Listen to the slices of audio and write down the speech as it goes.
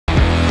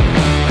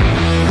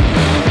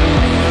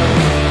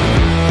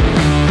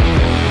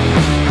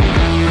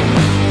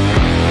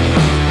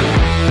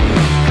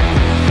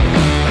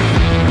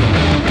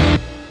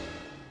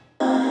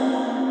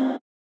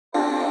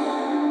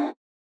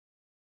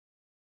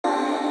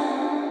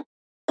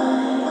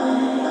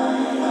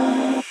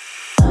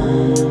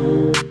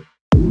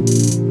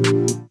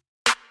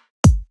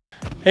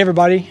Hey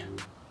everybody,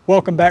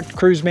 welcome back to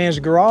Cruiseman's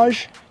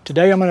Garage.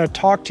 Today I'm going to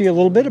talk to you a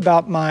little bit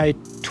about my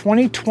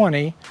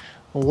 2020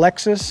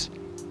 Lexus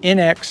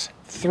NX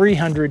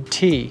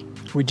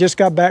 300T. We just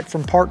got back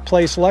from Park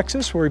Place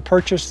Lexus where we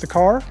purchased the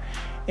car,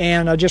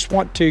 and I just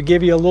want to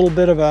give you a little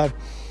bit of a,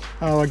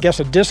 I guess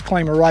a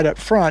disclaimer right up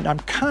front. I'm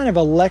kind of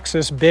a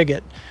Lexus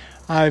bigot.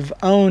 I've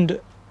owned,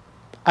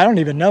 I don't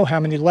even know how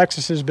many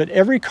Lexuses, but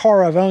every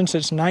car I've owned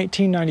since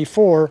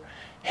 1994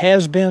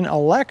 has been a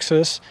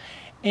Lexus.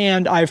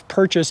 And I've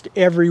purchased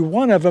every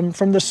one of them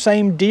from the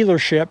same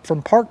dealership,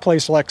 from Park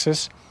Place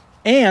Lexus,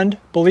 and,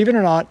 believe it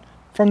or not,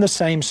 from the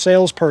same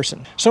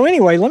salesperson. So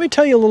anyway, let me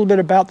tell you a little bit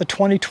about the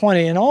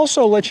 2020 and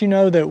also let you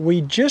know that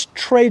we just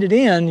traded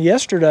in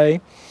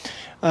yesterday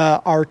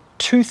our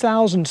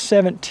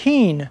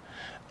 2017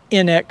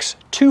 NX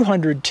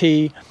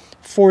 200T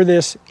for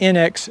this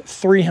NX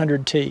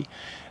 300T.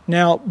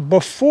 Now,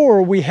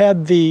 before we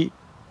had the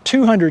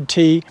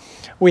 200T,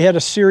 we had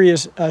a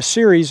series of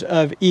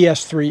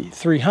ES3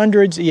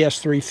 300s,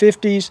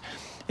 ES350s,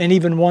 and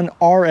even one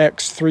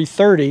RX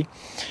 330.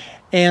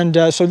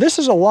 And so this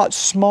is a lot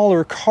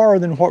smaller car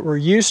than what we're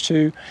used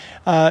to.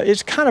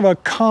 It's kind of a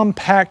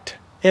compact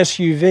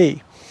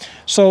SUV.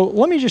 So I'm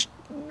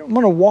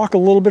going to walk a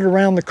little bit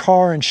around the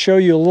car and show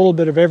you a little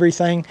bit of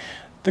everything.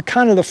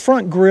 The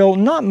front grille,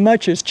 not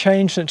much has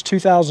changed since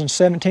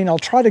 2017. I'll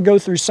try to go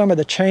through some of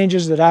the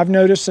changes that I've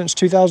noticed since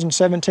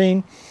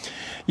 2017.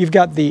 You've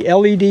got the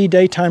LED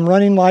daytime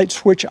running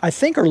lights, which I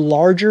think are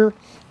larger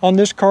on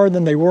this car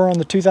than they were on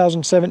the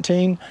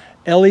 2017.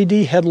 LED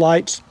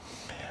headlights.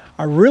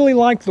 I really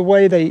like the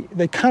way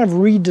they kind of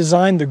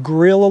redesigned the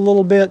grille a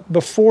little bit.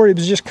 Before it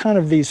was just kind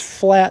of these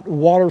flat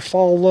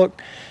waterfall look.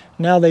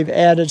 Now they've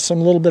added some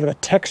little bit of a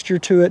texture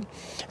to it.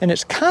 And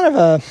it's kind of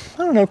a,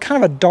 I don't know,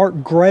 kind of a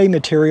dark gray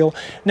material.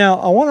 Now,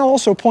 I want to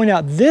also point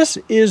out, this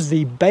is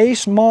the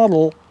base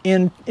model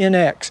in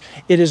NX.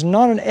 It is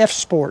not an F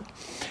Sport.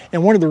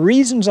 And one of the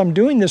reasons I'm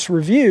doing this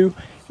review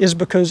is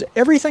because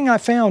everything I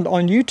found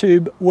on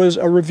YouTube was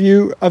a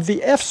review of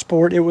the F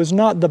Sport. It was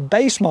not the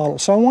base model.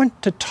 So I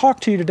want to talk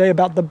to you today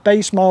about the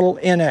base model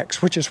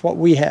NX, which is what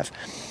we have.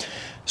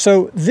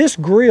 So this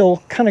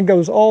grille kind of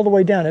goes all the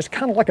way down. It's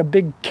kind of like a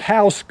big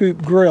cow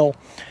scoop grille.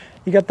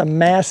 You got the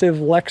massive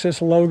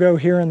Lexus logo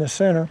here in the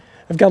center.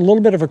 I've got a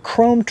little bit of a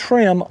chrome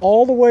trim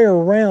all the way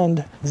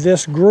around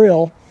this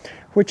grille,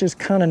 which is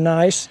kind of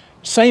nice.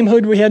 Same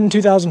hood we had in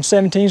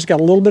 2017. It's got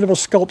a little bit of a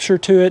sculpture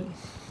to it.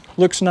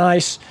 Looks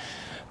nice.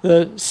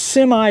 The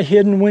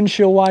semi-hidden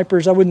windshield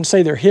wipers, I wouldn't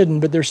say they're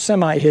hidden, but they're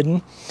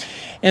semi-hidden.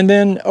 And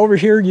then over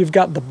here you've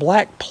got the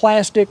black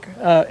plastic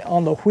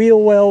on the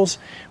wheel wells,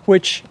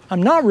 which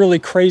I'm not really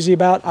crazy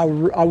about. I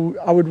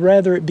would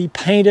rather it be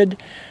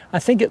painted. I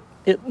think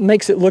it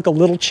makes it look a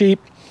little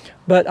cheap,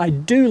 but I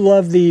do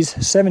love these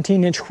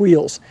 17-inch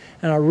wheels.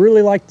 And I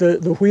really like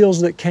the wheels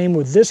that came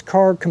with this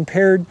car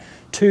compared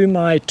to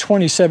my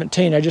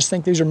 2017. I just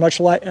think these are much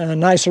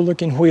nicer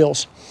looking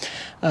wheels.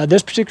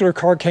 This particular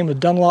car came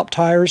with Dunlop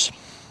tires.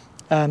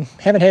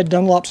 Haven't had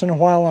Dunlops in a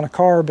while on a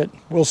car, but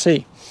we'll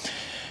see.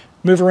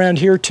 Move around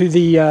here to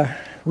the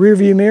rear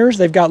view mirrors.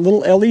 They've got little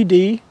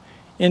LED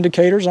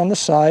indicators on the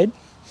side,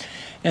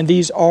 and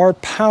these are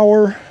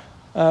power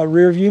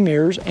rear view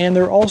mirrors, and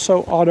they're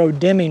also auto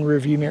dimming rear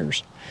view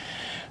mirrors.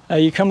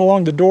 You come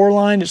along the door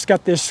line, it's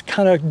got this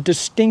kind of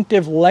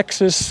distinctive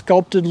Lexus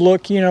sculpted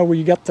look, you know, where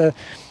you got the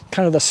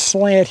kind of the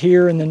slant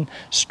here and then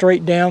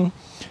straight down.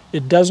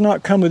 It does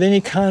not come with any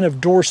kind of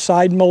door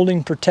side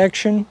molding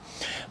protection.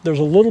 There's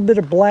a little bit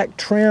of black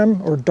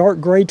trim or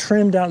dark gray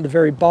trim down at the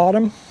very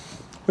bottom,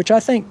 which I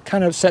think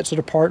kind of sets it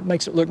apart,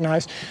 makes it look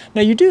nice.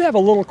 Now you do have a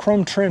little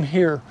chrome trim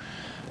here.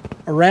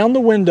 Around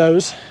the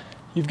windows,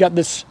 you've got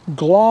this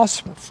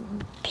gloss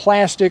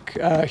plastic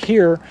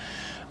here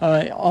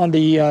on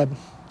the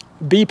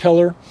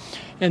B-pillar,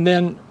 and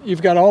then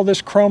you've got all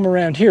this chrome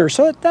around here.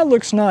 So that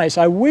looks nice.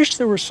 I wish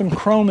there was some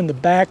chrome in the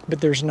back, but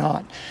there's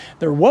not.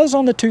 There was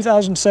on the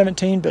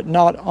 2017, but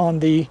not on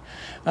the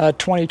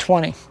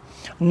 2020,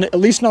 at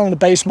least not on the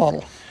base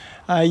model.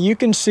 You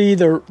can see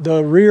the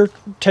rear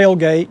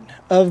tailgate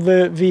of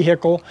the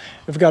vehicle.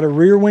 We've got a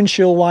rear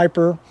windshield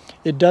wiper.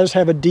 It does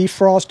have a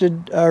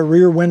defrosted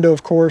rear window,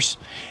 of course,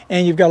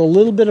 and you've got a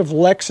little bit of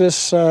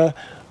Lexus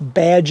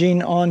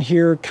badging on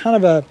here, kind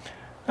of a,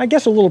 I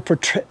guess, a little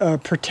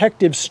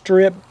protective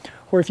strip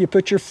where if you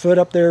put your foot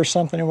up there or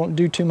something, it won't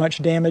do too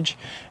much damage.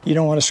 You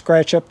don't want to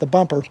scratch up the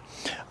bumper.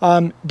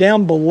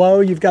 Down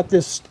below, you've got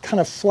this kind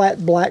of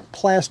flat black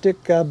plastic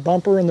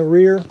bumper in the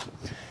rear.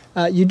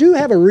 You do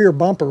have a rear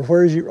bumper,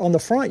 whereas on the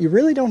front, you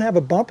really don't have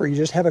a bumper. You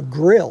just have a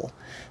grille.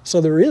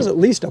 So there is at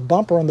least a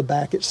bumper on the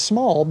back. It's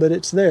small, but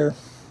it's there.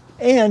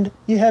 And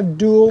you have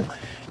dual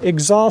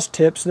exhaust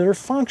tips that are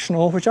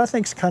functional, which I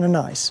think is kind of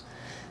nice.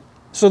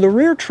 So the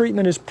rear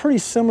treatment is pretty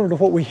similar to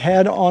what we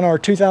had on our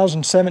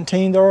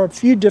 2017. There are a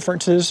few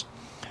differences.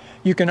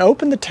 You can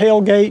open the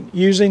tailgate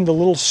using the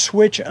little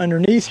switch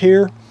underneath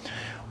here,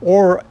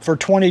 or for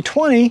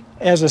 2020,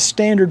 as a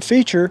standard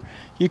feature,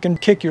 you can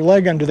kick your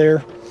leg under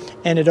there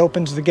and it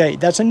opens the gate.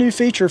 That's a new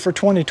feature for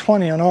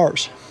 2020 on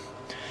ours.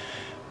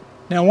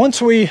 Now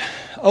once we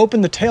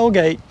open the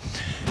tailgate,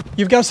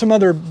 you've got some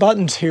other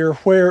buttons here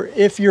where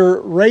if you're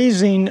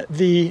raising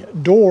the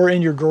door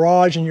in your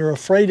garage and you're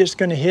afraid it's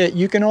going to hit,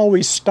 you can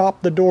always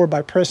stop the door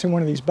by pressing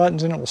one of these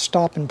buttons and it will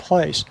stop in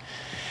place.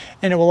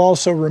 And it will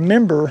also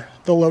remember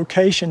the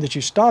location that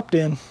you stopped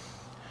in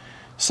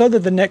so that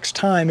the next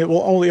time it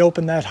will only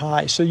open that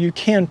high. So you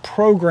can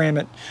program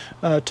it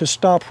to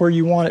stop where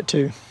you want it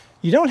to.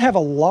 You don't have a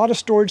lot of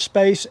storage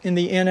space in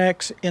the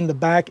NX in the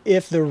back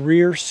if the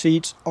rear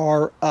seats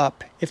are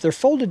up. If they're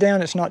folded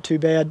down, it's not too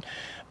bad,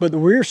 but the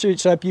rear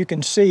seats up, you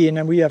can see, and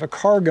then we have a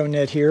cargo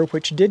net here,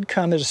 which did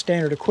come as a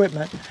standard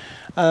equipment.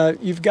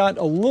 You've got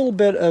a little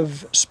bit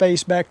of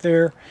space back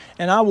there,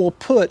 and I will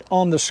put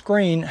on the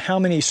screen how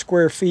many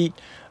square feet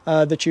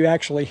that you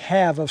actually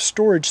have of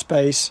storage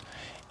space.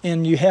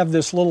 And you have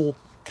this little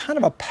kind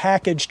of a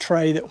package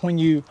tray that when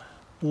you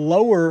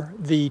lower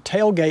the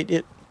tailgate,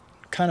 it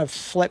kind of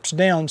flips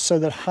down so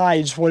that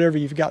hides whatever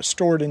you've got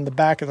stored in the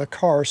back of the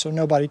car so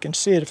nobody can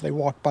see it if they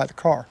walk by the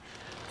car.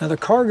 Now the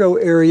cargo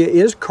area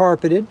is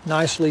carpeted,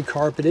 nicely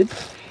carpeted.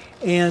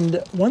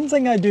 And one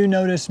thing I do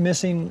notice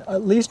missing,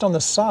 at least on the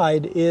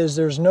side, is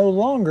there's no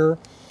longer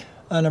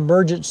an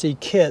emergency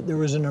kit. There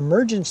was an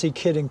emergency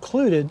kit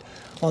included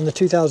on the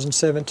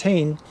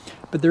 2017,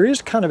 but there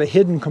is kind of a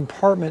hidden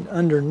compartment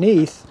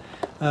underneath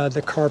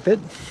the carpet.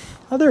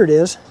 Oh, there it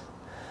is.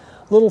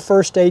 Little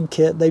first aid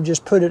kit. They've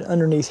just put it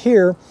underneath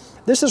here.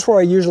 This is where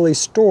I usually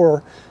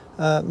store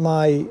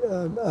my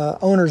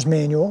owner's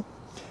manual.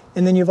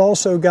 And then you've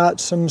also got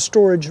some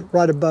storage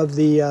right above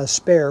the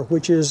spare,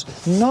 which is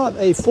not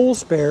a full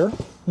spare.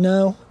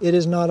 No, it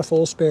is not a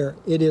full spare.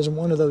 It is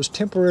one of those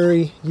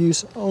temporary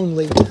use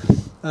only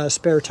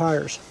spare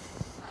tires.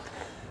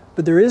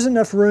 But there is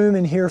enough room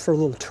in here for a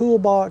little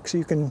toolbox.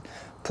 You can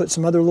put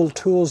some other little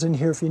tools in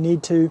here if you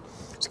need to.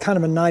 It's kind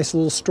of a nice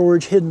little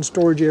storage, hidden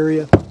storage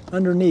area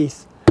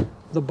underneath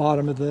the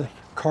bottom of the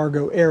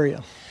cargo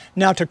area.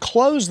 Now to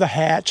close the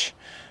hatch,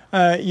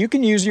 you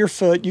can use your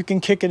foot, you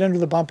can kick it under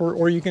the bumper,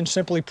 or you can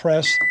simply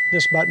press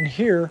this button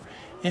here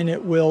and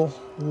it will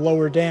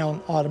lower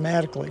down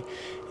automatically.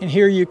 And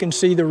here you can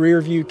see the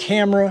rear view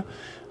camera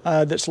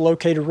that's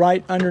located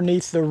right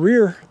underneath the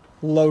rear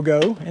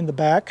logo in the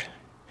back.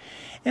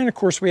 And of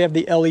course we have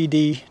the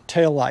LED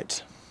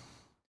taillights.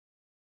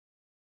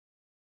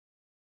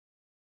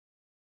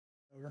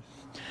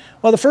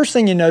 Well, the first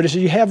thing you notice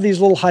is you have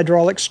these little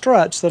hydraulic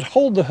struts that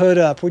hold the hood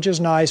up, which is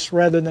nice,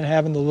 rather than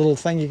having the little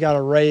thing you got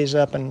to raise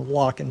up and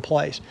lock in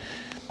place.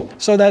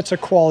 So that's a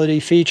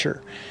quality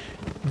feature.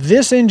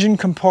 This engine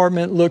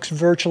compartment looks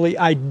virtually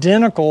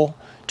identical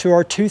to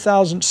our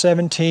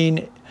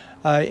 2017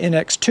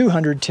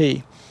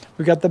 NX200T.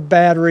 We've got the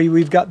battery,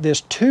 we've got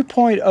this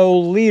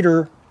 2.0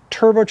 liter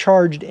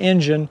turbocharged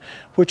engine,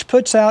 which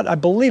puts out, I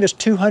believe it's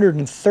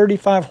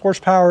 235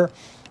 horsepower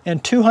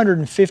and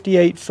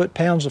 258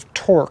 foot-pounds of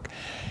torque.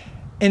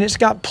 And it's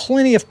got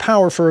plenty of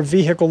power for a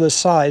vehicle this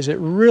size. It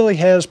really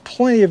has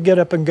plenty of get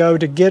up and go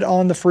to get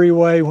on the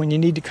freeway when you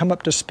need to come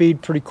up to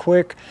speed pretty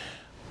quick.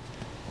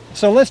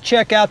 So let's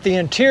check out the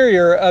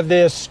interior of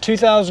this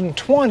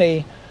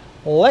 2020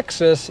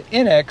 Lexus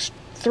NX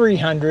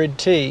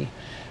 300T.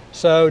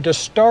 So to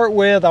start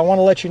with, I want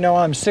to let you know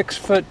I'm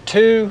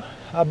 6'2",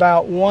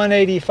 about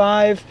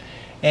 185,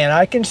 and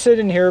I can sit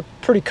in here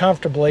pretty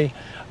comfortably.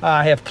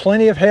 I have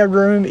plenty of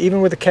headroom, even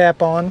with the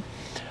cap on.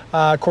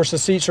 Of course, the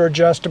seats are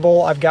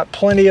adjustable. I've got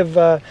plenty of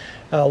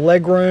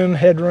leg room,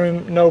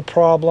 headroom, no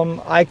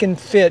problem. I can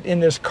fit in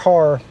this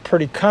car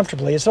pretty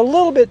comfortably. It's a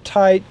little bit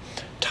tight,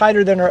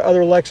 tighter than our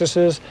other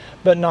Lexuses,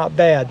 but not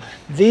bad.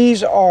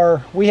 These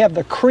are, we have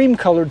the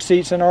cream-colored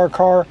seats in our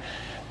car.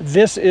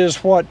 This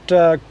is what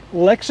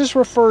Lexus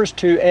refers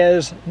to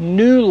as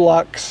New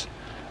Lux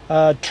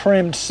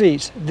trimmed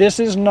seats. This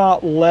is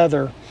not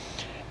leather.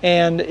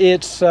 And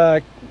it's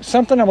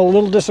something I'm a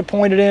little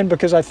disappointed in,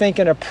 because I think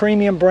in a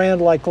premium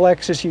brand like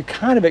Lexus, you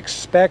kind of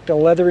expect a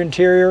leather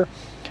interior.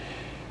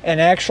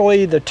 And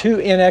actually, the two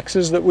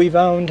NXs that we've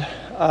owned,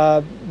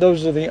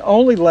 those are the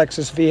only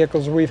Lexus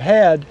vehicles we've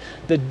had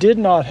that did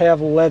not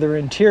have a leather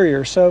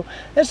interior. So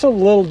that's a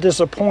little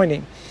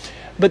disappointing.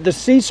 But the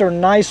seats are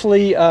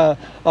nicely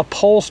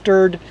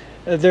upholstered.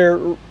 They're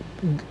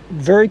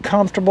very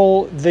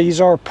comfortable. These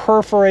are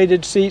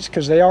perforated seats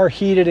because they are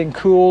heated and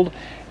cooled,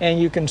 and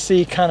you can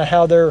see kind of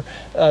how they're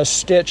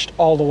stitched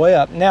all the way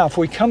up. Now, if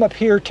we come up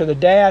here to the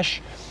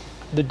dash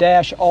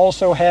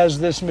also has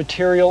this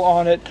material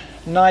on it,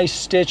 nice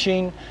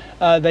stitching.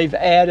 They've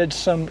added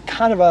some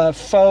kind of a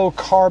faux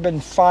carbon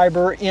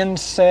fiber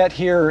inset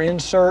here, or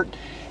insert,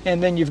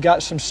 and then you've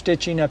got some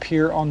stitching up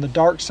here on the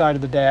dark side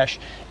of the dash.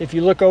 If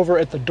you look over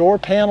at the door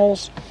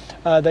panels,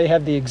 they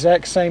have the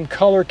exact same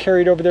color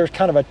carried over there. It's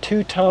kind of a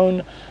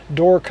two-tone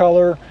door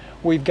color.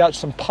 We've got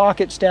some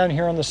pockets down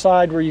here on the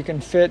side where you can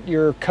fit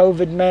your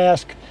COVID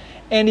mask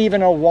and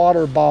even a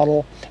water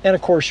bottle, and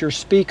of course your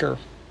speaker.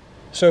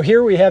 So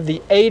here we have the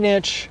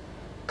 8-inch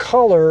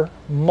color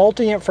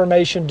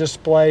multi-information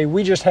display.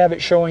 We just have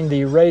it showing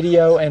the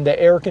radio and the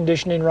air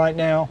conditioning right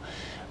now,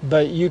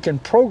 but you can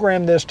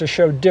program this to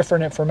show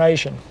different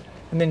information.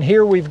 And then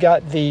here we've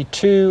got the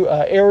two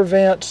air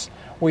vents.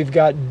 We've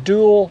got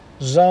dual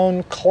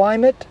zone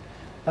climate.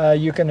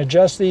 You can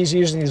adjust these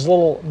using these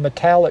little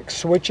metallic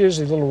switches,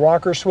 these little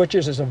rocker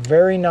switches. It's a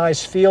very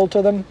nice feel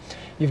to them.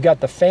 You've got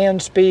the fan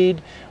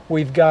speed.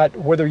 We've got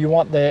whether you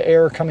want the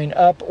air coming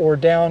up or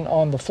down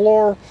on the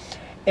floor.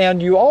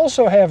 And you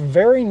also have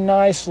very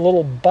nice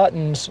little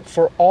buttons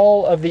for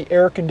all of the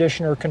air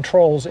conditioner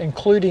controls,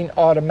 including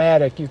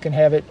automatic. You can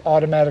have it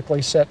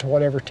automatically set to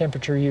whatever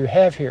temperature you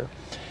have here.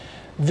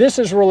 This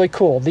is really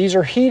cool. These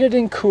are heated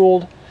and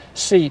cooled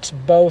seats,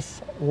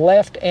 both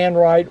left and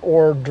right,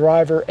 or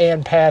driver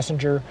and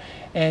passenger,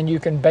 and you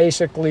can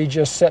basically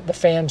just set the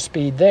fan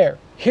speed there.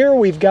 Here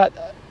we've got,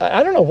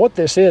 I don't know what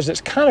this is.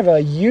 It's kind of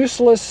a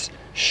useless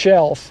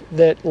shelf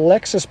that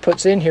Lexus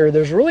puts in here.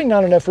 There's really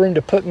not enough room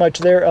to put much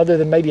there other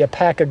than maybe a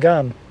pack of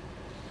gum.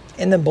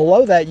 And then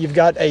below that you've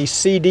got a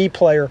CD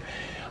player.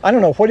 I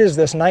don't know, what is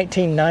this,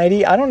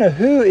 1990? I don't know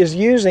who is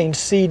using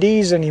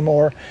CDs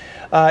anymore.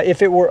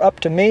 If it were up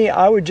to me,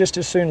 I would just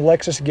as soon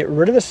Lexus get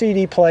rid of the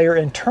CD player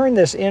and turn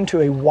this into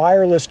a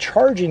wireless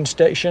charging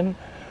station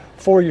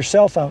for your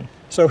cell phone.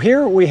 So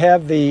here we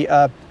have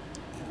the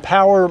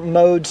power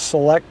mode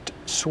select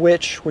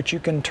switch, which you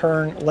can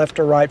turn left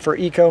or right for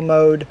eco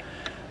mode.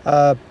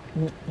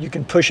 You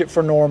can push it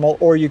for normal,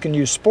 or you can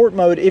use sport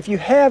mode. If you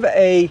have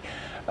a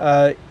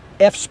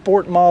F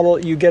Sport model,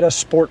 you get a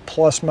Sport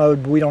Plus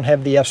mode. We don't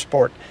have the F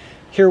Sport.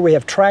 Here we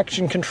have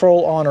traction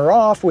control on or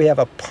off. We have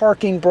a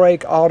parking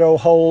brake, auto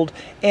hold,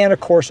 and of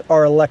course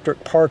our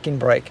electric parking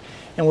brake.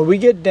 And when we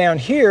get down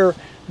here,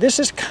 this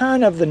is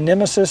kind of the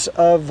nemesis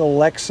of the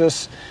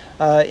Lexus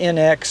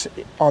NX.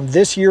 On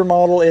this year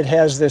model, it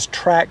has this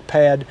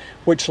trackpad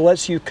which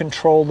lets you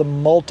control the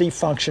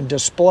multi-function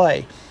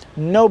display.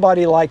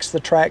 Nobody likes the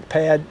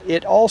trackpad.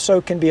 It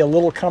also can be a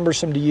little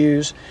cumbersome to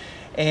use,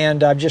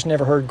 and I've just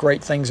never heard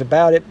great things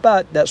about it,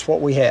 but that's what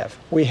we have.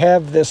 We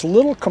have this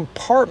little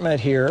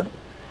compartment here,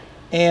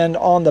 and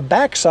on the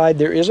back side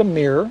there is a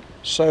mirror,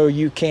 so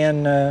you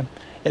can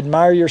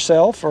admire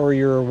yourself, or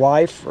your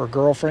wife or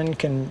girlfriend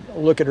can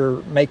look at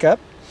her makeup.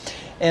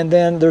 And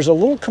then there's a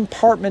little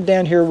compartment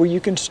down here where you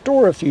can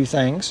store a few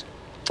things.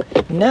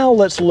 Now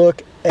let's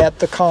look at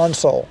the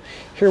console.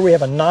 Here we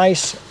have a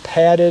nice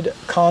padded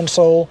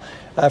console.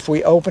 If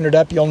we open it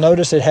up, you'll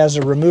notice it has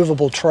a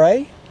removable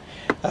tray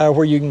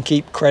where you can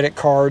keep credit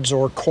cards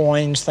or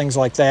coins, things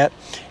like that.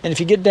 And if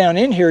you get down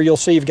in here, you'll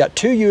see you've got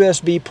two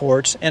USB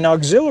ports, an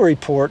auxiliary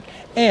port,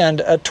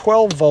 and a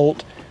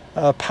 12-volt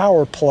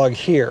power plug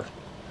here.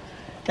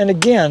 And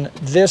again,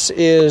 this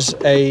is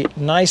a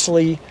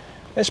nicely,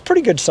 it's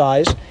pretty good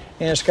size,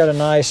 and it's got a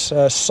nice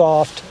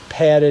soft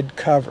padded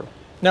cover.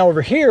 Now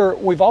over here,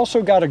 we've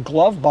also got a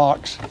glove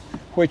box,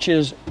 which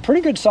is a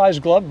pretty good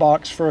sized glove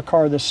box for a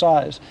car this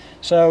size.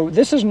 So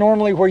this is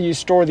normally where you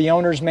store the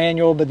owner's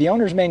manual, but the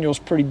owner's manual is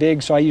pretty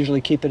big, so I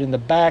usually keep it in the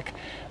back.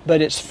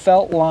 But it's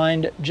felt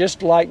lined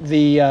just like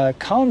the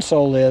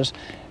console is.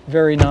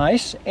 Very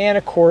nice. And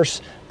of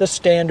course, the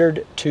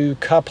standard two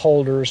cup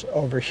holders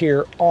over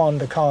here on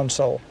the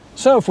console.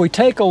 So if we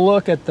take a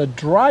look at the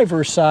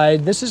driver's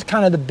side, this is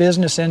kind of the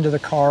business end of the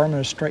car. I'm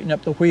going to straighten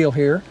up the wheel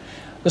here.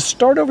 Let's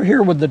start over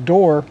here with the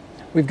door.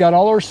 We've got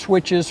all our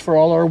switches for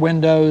all our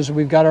windows.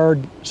 We've got our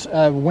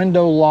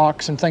window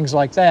locks and things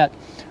like that.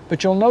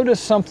 But you'll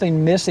notice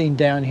something missing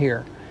down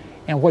here.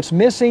 And what's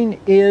missing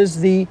is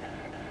the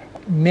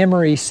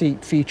memory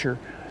seat feature.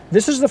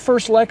 This is the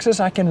first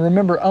Lexus I can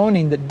remember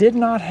owning that did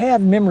not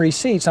have memory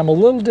seats. I'm a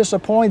little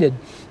disappointed.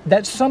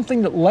 That's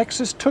something that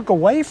Lexus took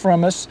away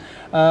from us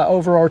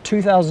over our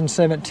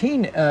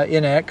 2017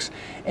 NX,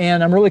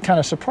 and I'm really kind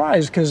of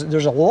surprised because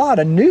there's a lot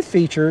of new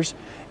features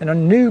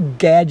and new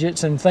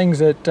gadgets and things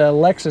that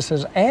Lexus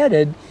has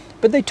added,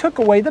 but they took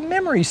away the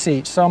memory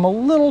seats, so I'm a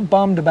little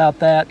bummed about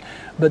that.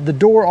 But the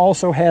door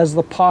also has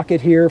the pocket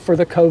here for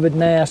the COVID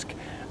mask.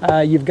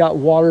 You've got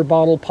water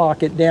bottle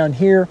pocket down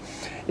here.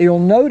 You'll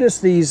notice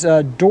these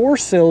door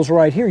sills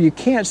right here. You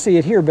can't see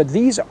it here, but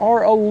these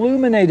are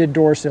illuminated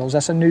door sills.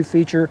 That's a new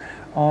feature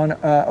on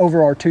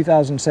over our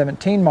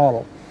 2017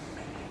 model.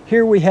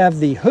 Here we have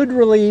the hood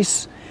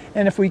release,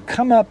 and if we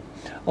come up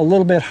a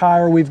little bit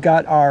higher, we've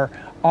got our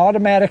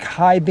automatic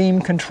high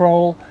beam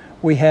control.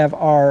 We have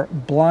our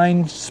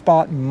blind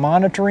spot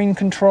monitoring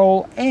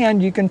control,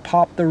 and you can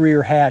pop the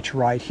rear hatch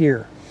right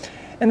here.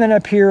 And then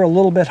up here a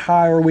little bit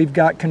higher, we've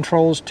got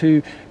controls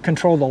to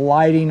control the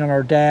lighting on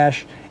our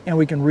dash, and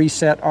we can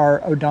reset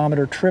our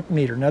odometer trip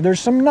meter. Now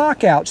there's some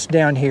knockouts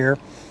down here,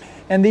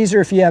 and these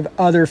are if you have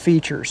other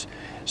features.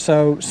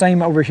 So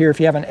same over here, if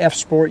you have an F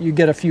Sport, you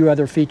get a few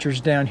other features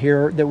down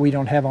here that we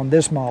don't have on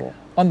this model.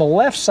 On the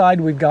left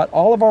side, we've got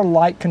all of our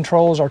light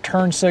controls, our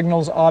turn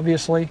signals,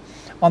 obviously.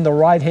 On the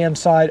right-hand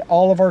side,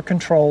 all of our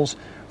controls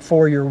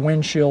for your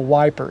windshield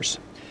wipers.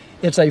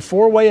 It's a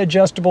four-way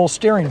adjustable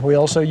steering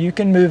wheel, so you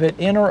can move it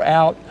in or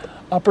out,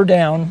 up or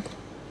down.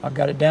 I've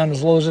got it down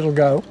as low as it'll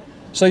go.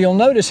 So you'll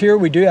notice here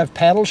we do have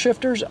paddle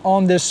shifters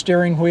on this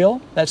steering wheel.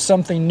 That's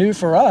something new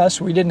for us.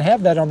 We didn't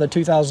have that on the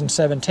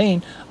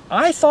 2017.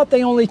 I thought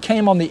they only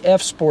came on the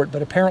F Sport,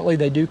 but apparently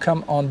they do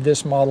come on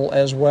this model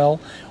as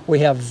well. We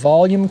have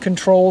volume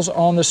controls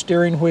on the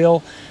steering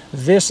wheel.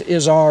 This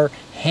is our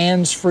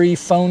hands-free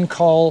phone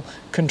call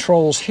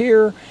controls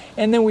here.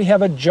 And then we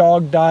have a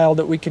jog dial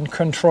that we can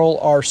control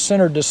our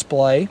center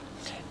display,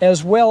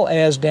 as well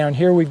as down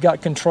here we've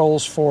got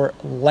controls for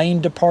lane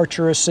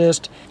departure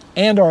assist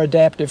and our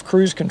adaptive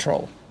cruise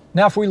control.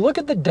 Now if we look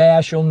at the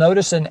dash, you'll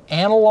notice an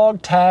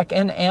analog tach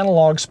and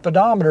analog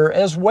speedometer,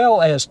 as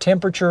well as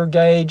temperature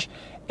gauge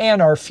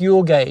and our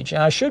fuel gauge.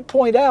 And I should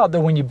point out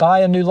that when you buy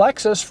a new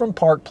Lexus from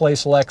Park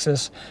Place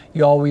Lexus,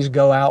 you always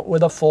go out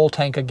with a full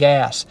tank of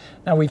gas.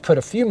 Now we've put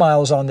a few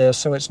miles on this,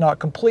 so it's not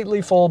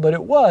completely full, but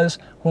it was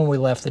when we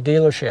left the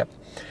dealership.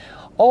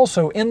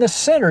 Also, in the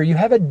center, you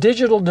have a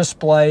digital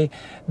display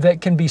that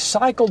can be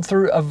cycled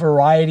through a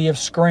variety of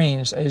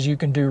screens, as you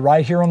can do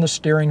right here on the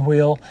steering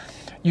wheel.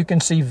 You can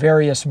see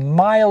various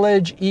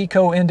mileage,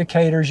 eco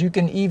indicators. You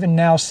can even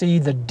now see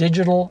the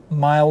digital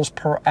miles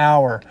per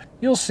hour.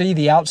 You'll see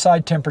the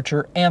outside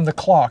temperature and the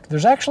clock.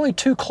 There's actually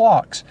two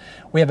clocks.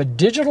 We have a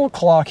digital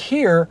clock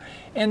here,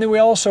 and then we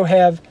also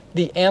have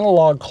the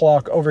analog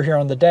clock over here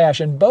on the dash,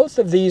 and both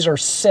of these are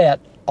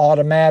set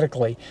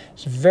automatically.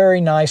 It's very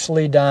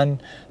nicely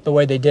done the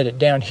way they did it.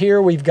 Down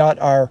here we've got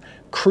our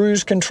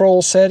cruise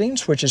control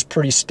settings, which is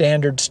pretty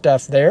standard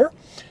stuff there.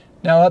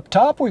 Now up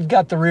top we've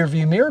got the rear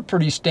view mirror,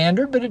 pretty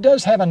standard, but it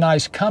does have a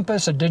nice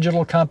compass, a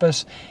digital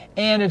compass,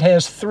 and it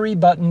has 3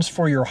 buttons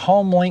for your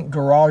HomeLink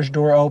garage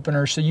door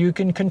opener, so you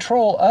can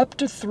control up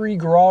to 3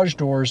 garage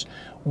doors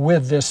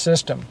with this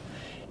system.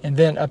 And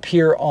then up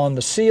here on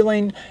the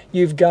ceiling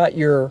you've got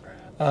your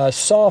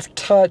soft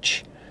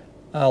touch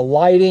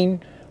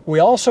lighting. We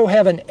also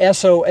have an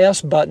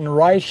SOS button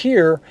right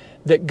here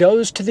that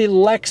goes to the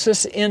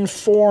Lexus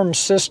Inform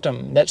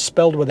system. That's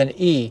spelled with an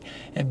E.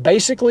 And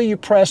basically you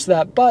press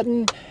that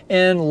button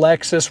and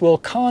Lexus will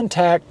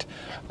contact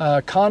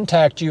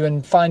you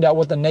and find out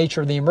what the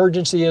nature of the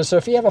emergency is. So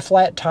if you have a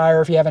flat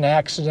tire, if you have an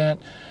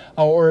accident,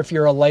 or if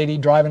you're a lady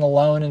driving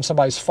alone and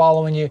somebody's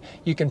following you,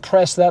 you can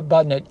press that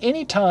button at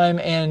any time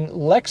and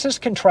Lexus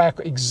can track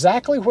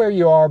exactly where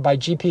you are by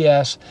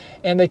GPS,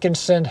 and they can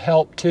send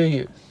help to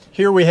you.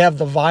 Here we have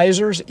the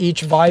visors.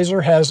 Each visor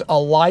has a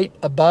light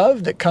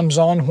above that comes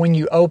on when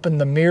you open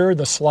the mirror,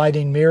 the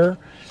sliding mirror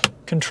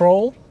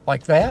control,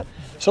 like that.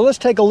 So let's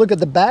take a look at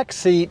the back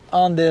seat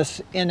on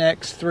this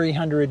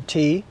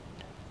NX300T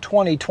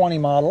 2020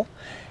 model.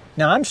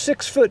 Now I'm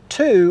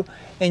 6'2",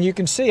 and you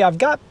can see I've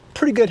got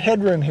pretty good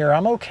headroom here.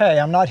 I'm okay,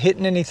 I'm not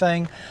hitting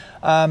anything.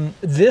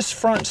 This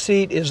front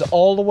seat is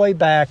all the way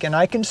back, and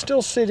I can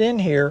still sit in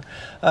here.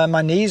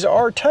 My knees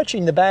are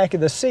touching the back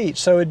of the seat,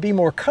 so it'd be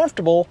more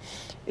comfortable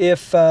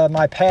if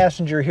my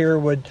passenger here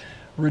would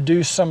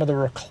reduce some of the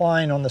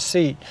recline on the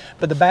seat.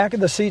 But the back of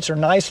the seats are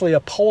nicely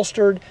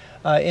upholstered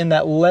in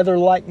that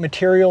leather-like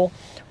material.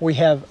 We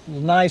have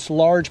nice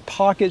large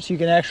pockets. You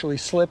can actually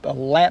slip a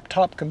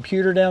laptop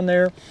computer down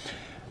there.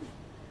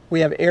 We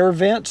have air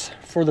vents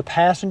for the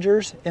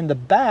passengers in the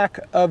back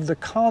of the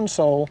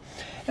console.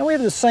 And we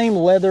have the same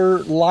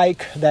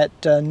leather-like,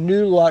 that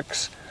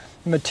Nulux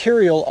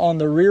material on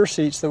the rear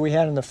seats that we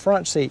had in the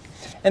front seat.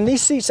 And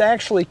these seats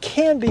actually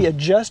can be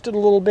adjusted a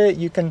little bit.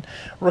 You can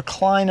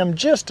recline them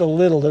just a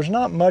little. There's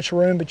not much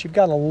room, but you've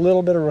got a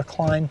little bit of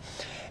recline.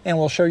 And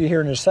we'll show you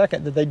here in a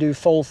second that they do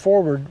fold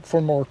forward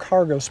for more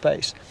cargo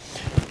space.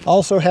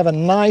 Also have a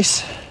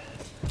nice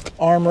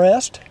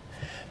armrest,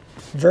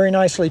 very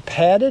nicely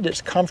padded.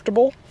 It's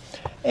comfortable.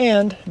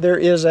 And there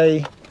is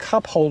a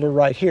cup holder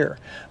right here.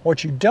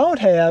 What you don't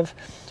have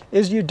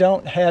is you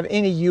don't have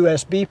any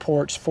USB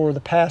ports for the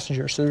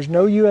passengers. So there's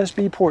no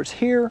USB ports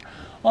here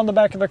on the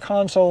back of the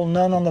console,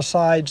 none on the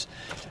sides.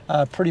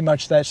 Pretty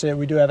much that's it.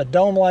 We do have a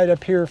dome light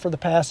up here for the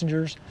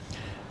passengers.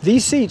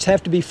 These seats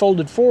have to be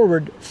folded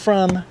forward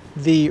from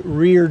the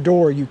rear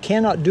door. You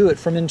cannot do it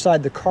from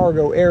inside the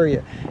cargo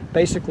area.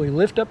 Basically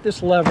lift up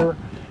this lever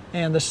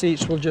and the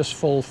seats will just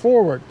fold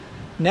forward.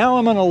 Now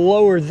I'm going to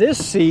lower this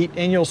seat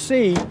and you'll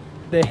see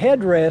the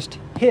headrest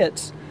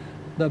hits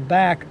the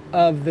back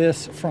of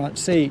this front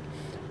seat.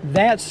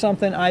 That's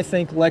something I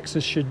think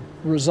Lexus should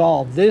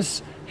resolve.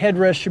 This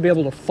headrest should be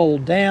able to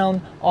fold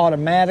down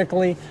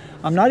automatically.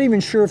 I'm not even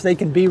sure if they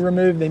can be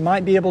removed. They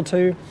might be able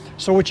to.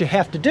 So what you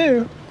have to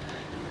do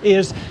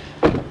is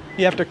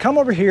you have to come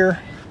over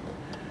here,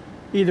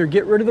 either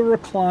get rid of the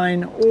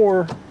recline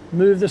or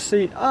move the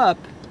seat up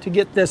to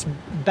get this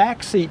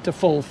back seat to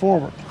fold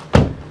forward.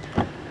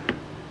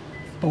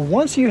 But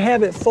once you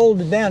have it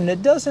folded down, and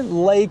it doesn't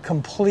lay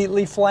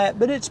completely flat,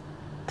 but it's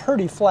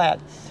pretty flat,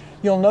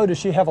 you'll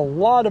notice you have a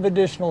lot of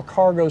additional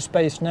cargo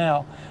space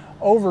now,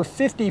 over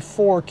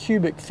 54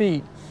 cubic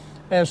feet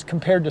as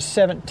compared to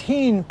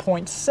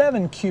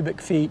 17.7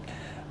 cubic feet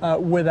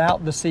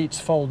without the seats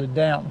folded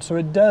down. So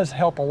it does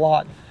help a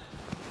lot.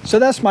 So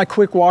that's my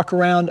quick walk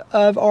around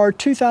of our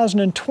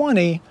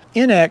 2020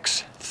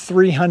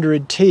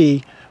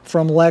 NX300T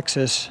from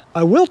Lexus.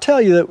 I will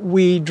tell you that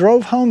we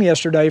drove home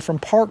yesterday from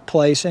Park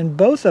Place, and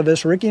both of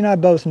us, Ricky and I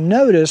both,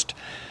 noticed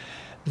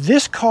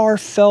this car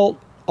felt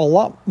a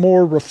lot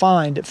more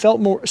refined. It felt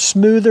more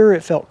smoother,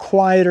 it felt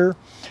quieter.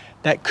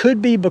 That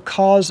could be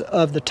because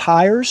of the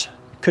tires.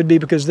 Could be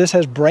because this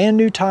has brand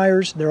new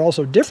tires. They're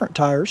also different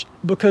tires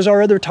because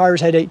our other tires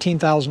had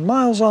 18,000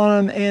 miles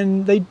on them,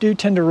 and they do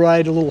tend to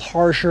ride a little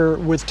harsher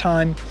with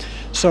time.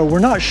 So we're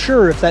not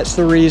sure if that's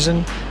the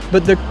reason,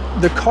 but the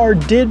car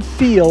did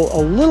feel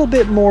a little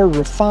bit more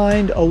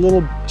refined, a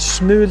little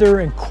smoother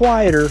and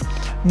quieter,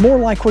 more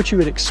like what you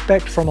would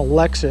expect from a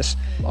Lexus.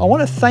 I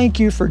want to thank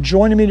you for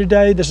joining me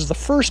today. This is the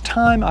first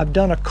time I've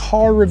done a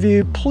car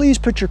review. Please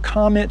put your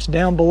comments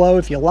down below.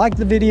 If you like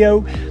the video,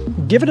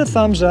 give it a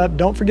thumbs up.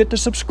 Don't forget to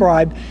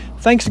subscribe.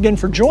 Thanks again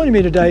for joining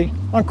me today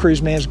on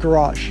Cruiseman's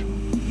Garage.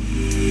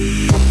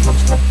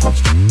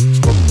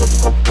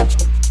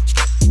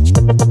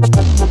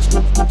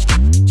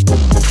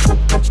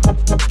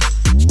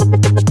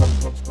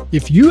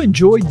 If you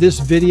enjoyed this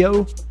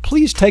video,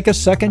 please take a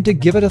second to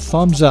give it a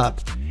thumbs up.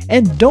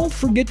 And don't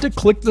forget to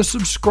click the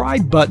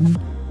subscribe button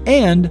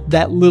and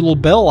that little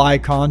bell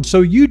icon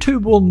so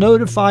YouTube will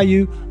notify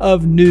you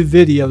of new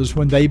videos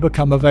when they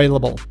become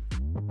available.